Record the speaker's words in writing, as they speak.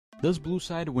Does blue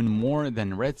side win more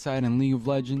than red side in League of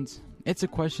Legends? It's a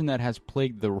question that has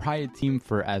plagued the Riot team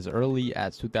for as early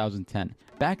as 2010.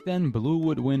 Back then, blue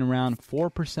would win around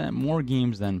 4% more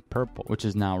games than purple, which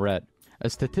is now red. A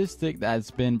statistic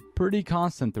that's been pretty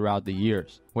constant throughout the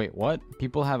years. Wait, what?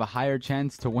 People have a higher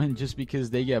chance to win just because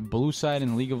they get blue side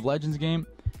in League of Legends game?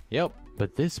 Yep.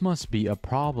 But this must be a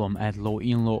problem at low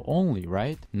elo only,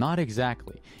 right? Not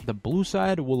exactly. The blue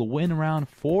side will win around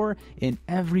 4 in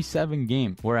every 7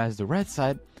 games, whereas the red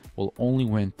side will only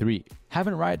win 3.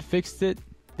 Haven't Riot fixed it?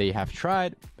 They have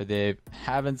tried, but they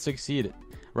haven't succeeded.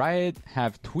 Riot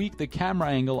have tweaked the camera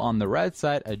angle on the red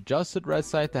side, adjusted red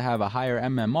side to have a higher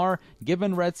MMR,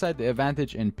 given red side the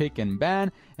advantage in pick and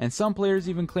ban, and some players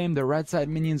even claim the red side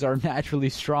minions are naturally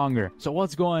stronger. So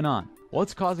what's going on?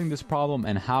 What's causing this problem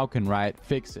and how can Riot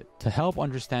fix it? To help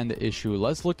understand the issue,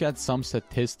 let's look at some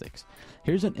statistics.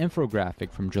 Here's an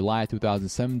infographic from July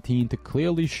 2017 to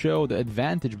clearly show the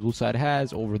advantage blue side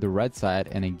has over the red side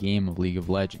in a game of League of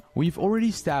Legends. We've already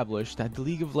established that the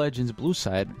League of Legends blue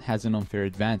side has an unfair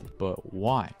advantage, but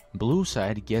why? Blue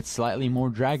side gets slightly more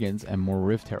dragons and more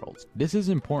rift heralds. This is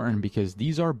important because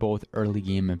these are both early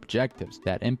game objectives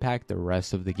that impact the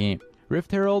rest of the game.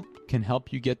 Rift Herald can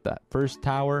help you get that first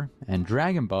tower, and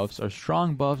dragon buffs are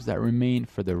strong buffs that remain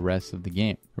for the rest of the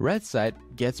game. Red side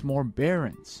gets more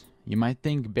barons. You might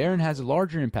think Baron has a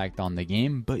larger impact on the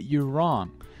game, but you're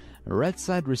wrong. Red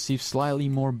side receives slightly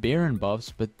more Baron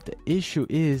buffs, but the issue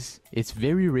is, it's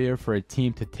very rare for a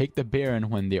team to take the Baron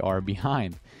when they are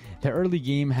behind. The early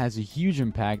game has a huge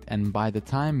impact, and by the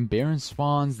time Baron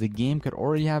spawns, the game could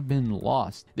already have been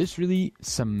lost. This really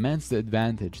cements the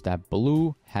advantage that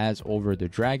blue has over the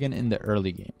dragon in the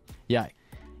early game. Yeah,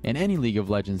 in any League of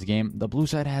Legends game, the blue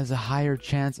side has a higher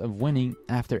chance of winning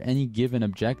after any given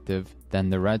objective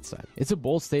than the red side. It's a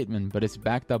bold statement, but it's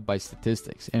backed up by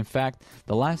statistics. In fact,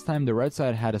 the last time the red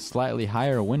side had a slightly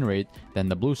higher win rate than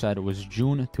the blue side was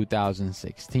June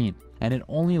 2016, and it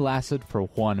only lasted for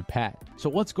 1 patch. So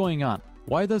what's going on?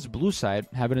 Why does blue side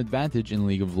have an advantage in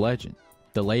League of Legends?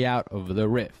 The layout of the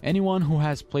rift. Anyone who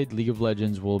has played League of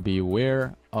Legends will be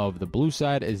aware of the blue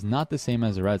side is not the same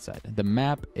as the red side. The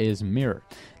map is mirrored.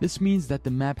 This means that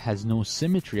the map has no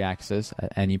symmetry access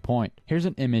at any point. Here's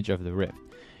an image of the rift.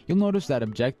 You'll notice that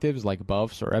objectives like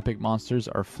buffs or epic monsters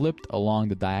are flipped along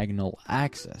the diagonal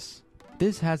axis.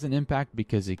 This has an impact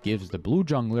because it gives the blue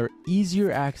jungler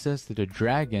easier access to the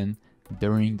dragon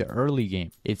during the early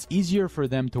game. It's easier for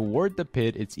them to ward the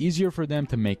pit, it's easier for them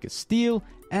to make a steal,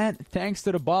 and thanks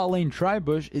to the bot lane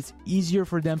tribush, it's easier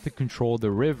for them to control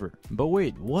the river. But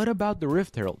wait, what about the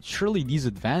Rift Herald? Surely these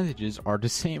advantages are the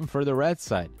same for the red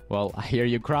side. Well, I hear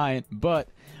you crying, but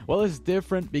well, it's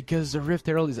different because the Rift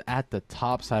Herald is at the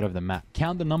top side of the map.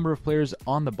 Count the number of players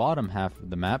on the bottom half of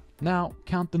the map. Now,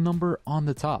 count the number on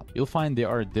the top. You'll find they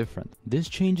are different. This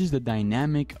changes the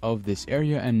dynamic of this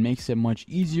area and makes it much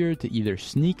easier to either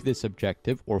sneak this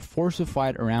objective or force a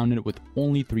fight around it with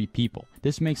only 3 people.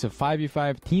 This makes a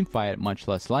 5v5 team fight much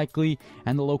less likely,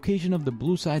 and the location of the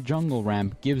blue side jungle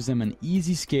ramp gives them an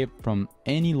easy escape from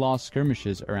any lost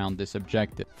skirmishes around this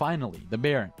objective. Finally, the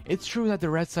Baron. It's true that the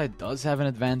red side does have an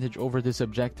advantage over this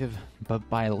objective, but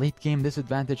by late game this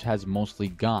advantage has mostly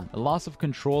gone. The loss of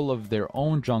control of their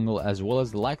own jungle as well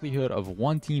as the likelihood of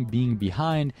one team being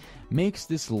behind makes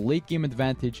this late game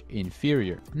advantage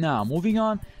inferior. Now, moving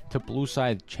on to blue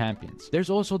side champions. There's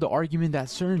also the argument that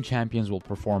certain champions will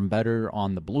perform better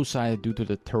on the blue side due to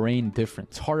the terrain difference.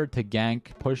 It's harder to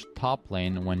gank, push top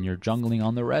lane when you're jungling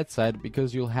on the red side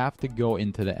because you'll have to go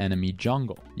into the enemy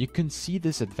jungle. You can see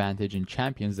this advantage in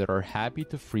champions that are happy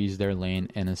to freeze their lane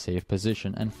in a safe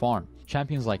position and farm.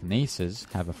 Champions like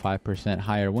Nasus have a 5%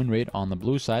 higher win rate on the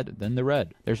blue side than the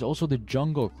red. There's also the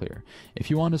jungle clear. If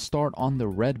you want to start on the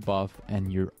red buff and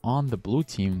you're on the blue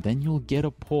team, then you'll get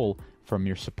a pull from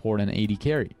your support and AD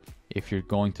carry. If you're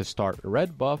going to start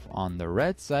red buff on the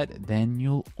red side, then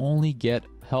you'll only get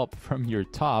help from your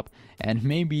top and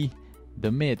maybe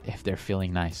the mid if they're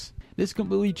feeling nice. This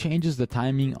completely changes the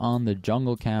timing on the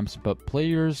jungle camps, but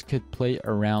players could play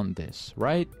around this,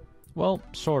 right? Well,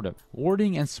 sort of.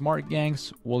 Warding and smart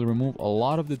ganks will remove a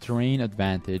lot of the terrain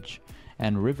advantage,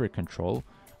 and river control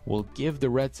will give the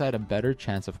red side a better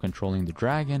chance of controlling the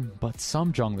dragon, but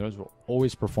some junglers will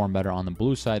always perform better on the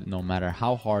blue side no matter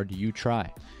how hard you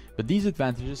try. But these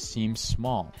advantages seem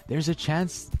small. There's a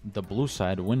chance the blue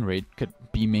side win rate could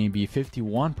be maybe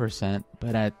 51%,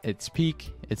 but at its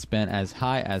peak, it's been as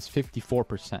high as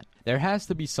 54%. There has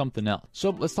to be something else.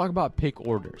 So let's talk about pick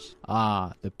orders.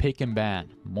 The pick and ban.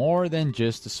 More than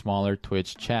just a smaller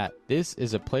Twitch chat. This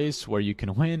is a place where you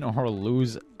can win or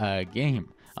lose a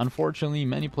game. Unfortunately,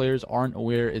 many players aren't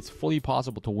aware it's fully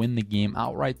possible to win the game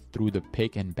outright through the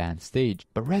pick and ban stage.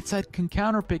 But red side can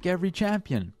counterpick every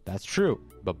champion. That's true.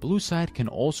 But blue side can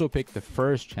also pick the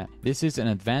first champ. This is an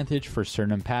advantage for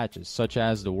certain patches, such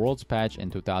as the Worlds patch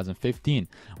in 2015,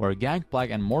 where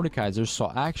Gangplank and Mordekaiser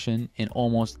saw action in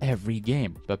almost every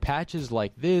game. But patches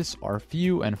like this are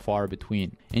few and far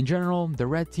between. In general, the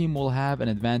red team will have an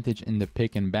advantage in the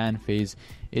pick and ban phase.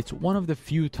 It's one of the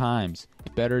few times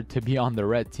it's better to be on the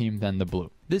red team than the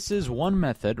blue. This is one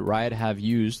method Riot have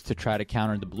used to try to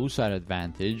counter the blue side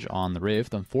advantage on the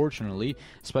Rift. Unfortunately,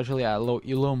 especially at low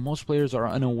elo, most players are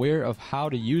unaware of how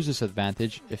to use this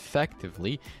advantage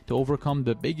effectively to overcome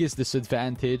the biggest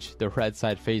disadvantage the red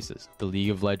side faces, the League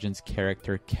of Legends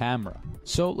character camera.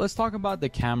 So let's talk about the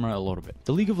camera a little bit.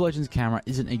 The League of Legends camera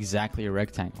isn't exactly a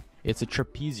rectangle. It's a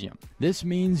trapezium. This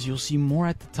means you'll see more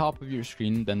at the top of your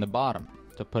screen than the bottom.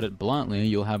 To put it bluntly,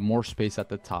 you'll have more space at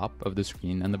the top of the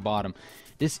screen than the bottom.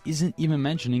 This isn't even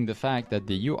mentioning the fact that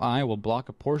the UI will block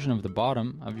a portion of the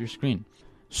bottom of your screen.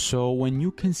 So when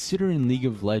you consider in League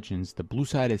of Legends the blue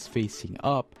side is facing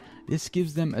up, this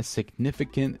gives them a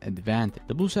significant advantage.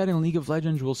 The blue side in League of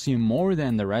Legends will see more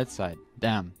than the red side.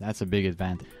 Damn, that's a big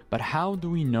advantage. But how do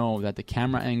we know that the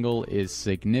camera angle is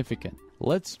significant?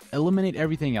 Let's eliminate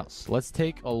everything else. Let's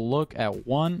take a look at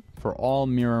one for all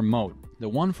mirror mode. The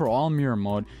one for all mirror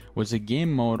mode was a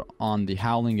game mode on the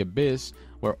Howling Abyss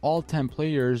where all 10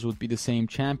 players would be the same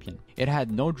champion. It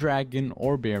had no dragon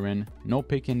or baron, no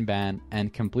pick and ban,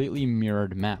 and completely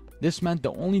mirrored map. This meant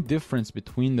the only difference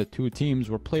between the two teams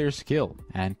were player skill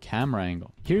and camera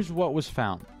angle. Here's what was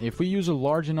found. If we use a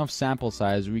large enough sample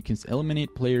size, we can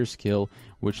eliminate player skill,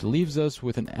 which leaves us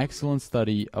with an excellent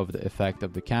study of the effect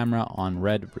of the camera on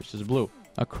red versus blue.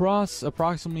 Across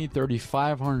approximately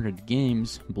 3,500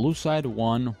 games, blue side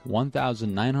won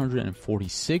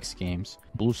 1,946 games,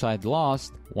 blue side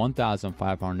lost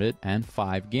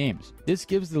 1,505 games. This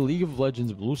gives the League of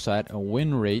Legends blue side a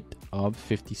win rate of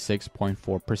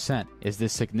 56.4%. Is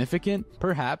this significant?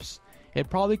 Perhaps. It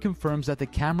probably confirms that the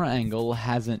camera angle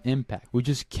has an impact. We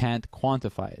just can't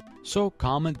quantify it. So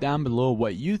comment down below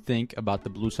what you think about the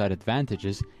blue side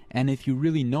advantages and if you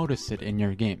really notice it in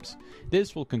your games.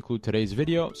 This will conclude today's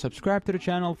video. Subscribe to the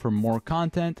channel for more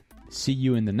content. See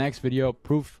you in the next video.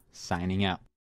 Proof signing out.